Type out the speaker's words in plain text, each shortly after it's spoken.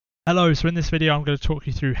Hello, so in this video I'm going to talk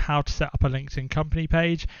you through how to set up a LinkedIn company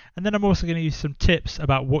page, and then I'm also going to use some tips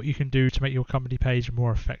about what you can do to make your company page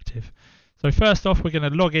more effective. So first off, we're going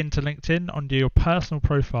to log into LinkedIn onto your personal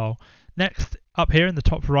profile. Next, up here in the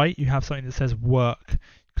top right, you have something that says work.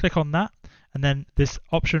 Click on that, and then this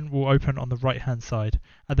option will open on the right hand side.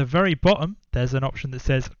 At the very bottom, there's an option that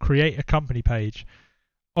says create a company page.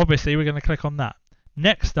 Obviously, we're going to click on that.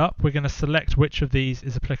 Next up, we're going to select which of these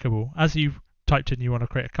is applicable. As you've typed in you want to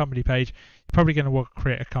create a company page, you're probably going to want to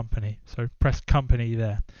create a company. So press company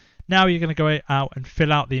there. Now you're going to go out and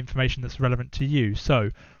fill out the information that's relevant to you.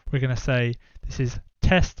 So we're going to say this is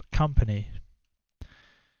test company.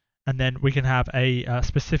 And then we can have a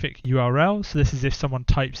specific URL. So this is if someone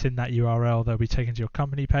types in that URL, they'll be taken to your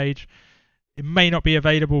company page. It may not be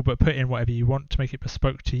available, but put in whatever you want to make it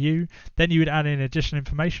bespoke to you. Then you would add in additional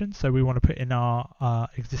information. So we want to put in our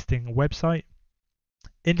existing website.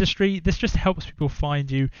 Industry, this just helps people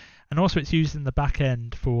find you, and also it's used in the back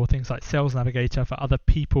end for things like Sales Navigator for other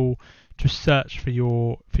people to search for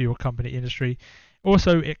your company industry.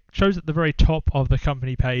 Also, it shows at the very top of the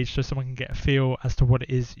company page so someone can get a feel as to what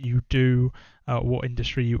it is you do, what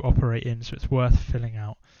industry you operate in, so it's worth filling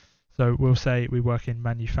out. So we'll say we work in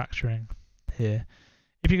manufacturing here.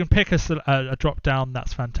 If you can pick a drop down,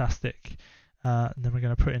 that's fantastic. And then we're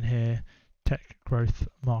going to put in here tech growth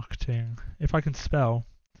marketing, if I can spell,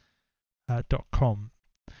 .com.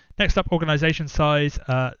 Next up, organization size.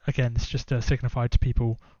 Again, it's just to signify to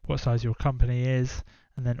people what size your company is.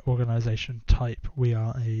 And then organization type, we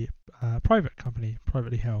are a private company,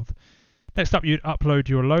 privately held. Next up, you'd upload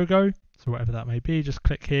your logo, so whatever that may be. Just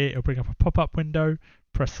click here, it'll bring up a pop-up window,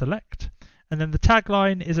 press select. And then the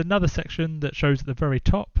tagline is another section that shows at the very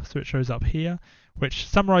top, so it shows up here, which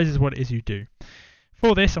summarizes what it is you do.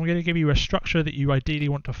 For this, I'm going to give you a structure that you ideally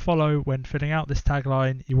want to follow when filling out this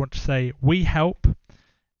tagline. You want to say, we help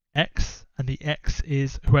X, and the X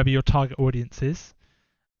is whoever your target audience is,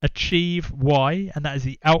 achieve Y, and that is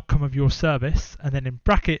the outcome of your service. And then in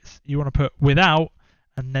brackets, you want to put without,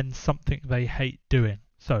 and then something they hate doing.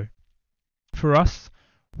 So for us,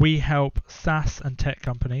 we help SaaS and tech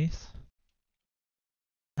companies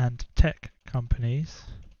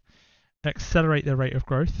accelerate their rate of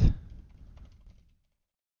growth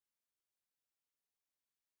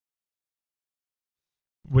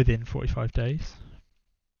within 45 days.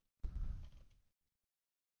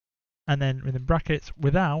 And then within brackets,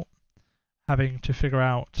 without having to figure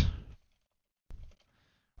out,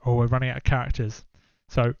 we're running out of characters.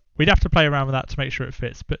 So we'd have to play around with that to make sure it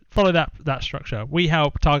fits, but follow that structure. We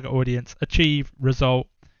help target audience achieve result.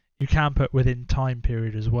 You can put within time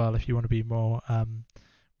period as well if you want to be more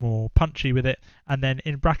punchy with it. And then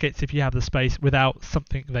in brackets, if you have the space, without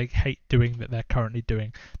something they hate doing that they're currently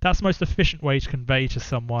doing. That's the most efficient way to convey to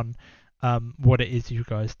someone what it is you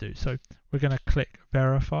guys do. So we're going to click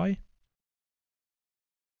verify.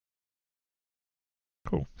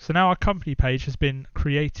 Cool. So now our company page has been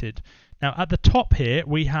created. Now at the top here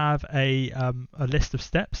we have a list of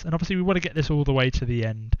steps, and obviously we want to get this all the way to the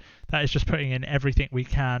end. That is just putting in everything we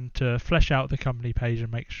can to flesh out the company page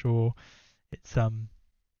and make sure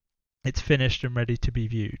it's finished and ready to be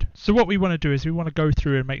viewed. So what we want to do is we want to go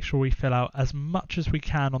through and make sure we fill out as much as we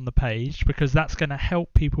can on the page, because that's going to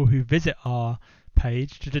help people who visit our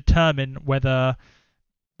page to determine whether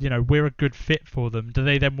we're a good fit for them. Do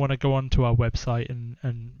they then want to go onto our website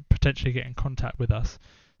and potentially get in contact with us?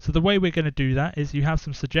 So the way we're going to do that is you have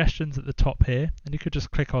some suggestions at the top here, and you could just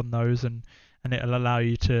click on those and it'll allow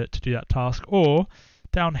you to do that task. Or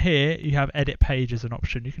down here you have edit page as an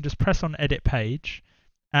option. You can just press on edit page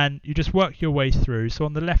and you just work your way through. So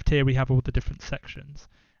on the left here we have all the different sections,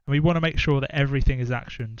 and we want to make sure that everything is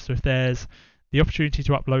actioned. So if there's the opportunity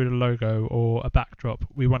to upload a logo or a backdrop,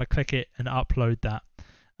 we want to click it and upload that.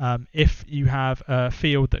 If you have a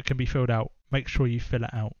field that can be filled out, make sure you fill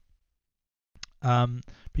it out.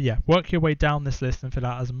 But yeah, work your way down this list and fill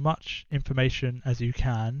out as much information as you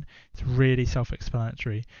can. It's really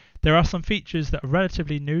self-explanatory. There are some features that are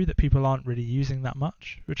relatively new that people aren't really using that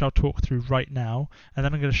much, which I'll talk through right now. And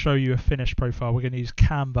then I'm going to show you a finished profile. We're going to use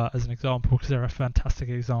Canva as an example because they're a fantastic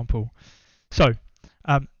example. So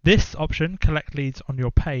this option, collect leads on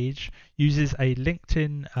your page, uses a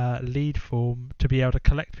LinkedIn lead form to be able to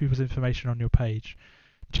collect people's information on your page.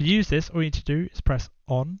 To use this, all you need to do is press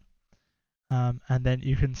on, and then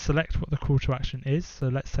you can select what the call to action is. So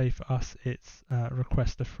let's say for us it's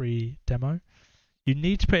request a free demo. You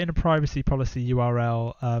need to put in a privacy policy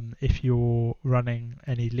URL if you're running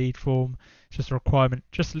any lead form. It's just a requirement.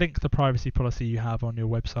 Just link the privacy policy you have on your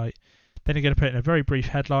website. Then you're going to put in a very brief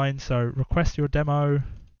headline. So request your demo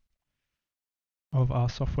of our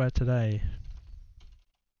software today.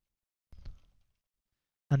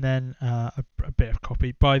 and then a bit of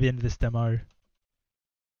copy. By the end of this demo,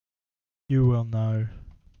 you will know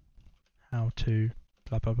how to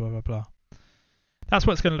blah, blah, blah, blah, blah. That's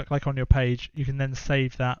what it's going to look like on your page. You can then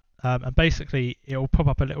save that, and basically it will pop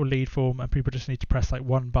up a little lead form, and people just need to press like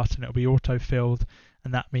one button. It'll be auto-filled,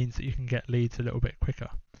 and that means that you can get leads a little bit quicker.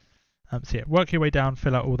 So yeah, work your way down,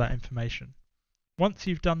 fill out all that information. Once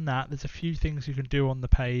you've done that, there's a few things you can do on the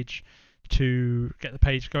page to get the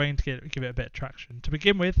page going, to give it a bit of traction. To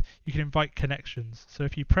begin with, you can invite connections. So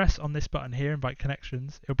if you press on this button here, invite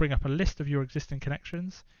connections, it'll bring up a list of your existing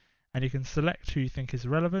connections, and you can select who you think is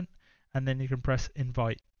relevant, and then you can press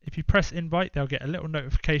invite. If you press invite, they'll get a little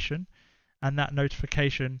notification, and that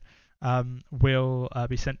notification will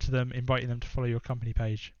be sent to them, inviting them to follow your company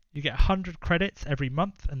page. You get 100 credits every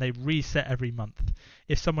month, and they reset every month.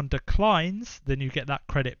 If someone declines, then you get that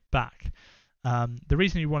credit back. The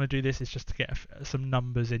reason you want to do this is just to get some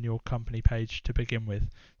numbers in your company page to begin with.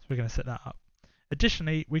 So we're going to set that up.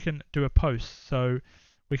 Additionally, we can do a post. So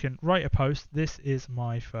we can write a post. This is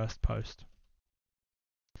my first post.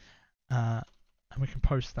 And we can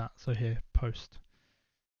post that. So here, post.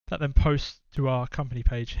 That then posts to our company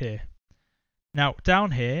page here. Now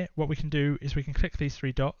down here, what we can do is we can click these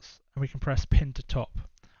three dots and we can press pin to top.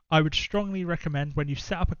 I would strongly recommend when you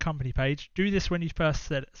set up a company page, do this when you first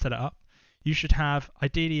set it up. You should have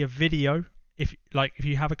ideally a video. If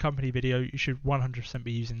you have a company video, you should 100%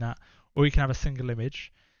 be using that, or you can have a single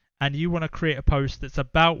image, and you want to create a post that's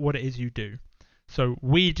about what it is you do. So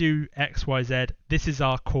we do X, Y, Z. This is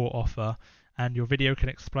our core offer, and your video can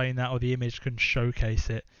explain that, or the image can showcase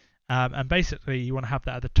it. And basically, you want to have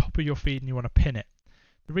that at the top of your feed, and you want to pin it.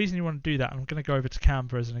 The reason you want to do that, I'm going to go over to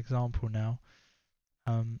Canva as an example now.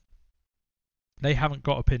 They haven't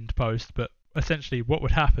got a pinned post, but essentially what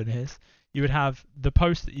would happen is you would have the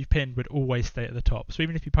post that you've pinned would always stay at the top. So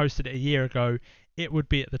even if you posted it a year ago, it would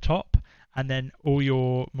be at the top, and then all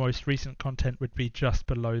your most recent content would be just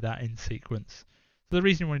below that in sequence. So the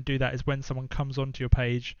reason you want to do that is when someone comes onto your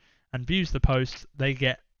page and views the post, they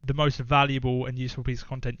get the most valuable and useful piece of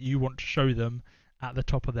content you want to show them at the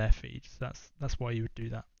top of their feed. So that's why you would do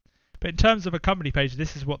that. But in terms of a company page,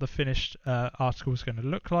 this is what the finished article is going to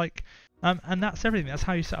look like. And that's everything. That's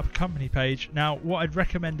how you set up a company page. Now, what I'd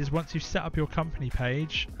recommend is once you've set up your company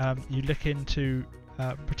page, you look into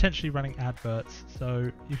potentially running adverts.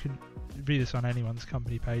 So you can do this on anyone's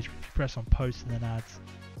company page. If you press on posts and then ads,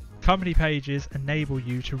 company pages enable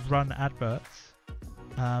you to run adverts.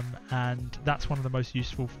 And that's one of the most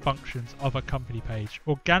useful functions of a company page.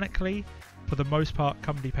 Organically, for the most part,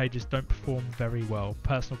 company pages don't perform very well.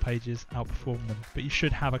 Personal pages outperform them, but you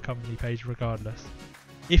should have a company page regardless.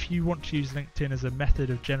 If you want to use LinkedIn as a method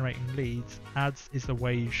of generating leads, ads is the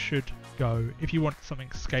way you should go if you want something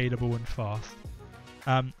scalable and fast.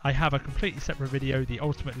 I have a completely separate video, the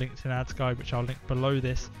Ultimate LinkedIn Ads Guide, which I'll link below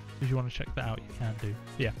this. If you want to check that out, you can do.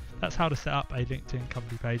 But yeah, that's how to set up a LinkedIn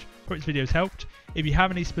company page. Hope this video's helped. If you have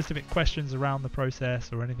any specific questions around the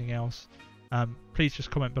process or anything else, please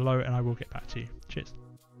just comment below and I will get back to you. Cheers.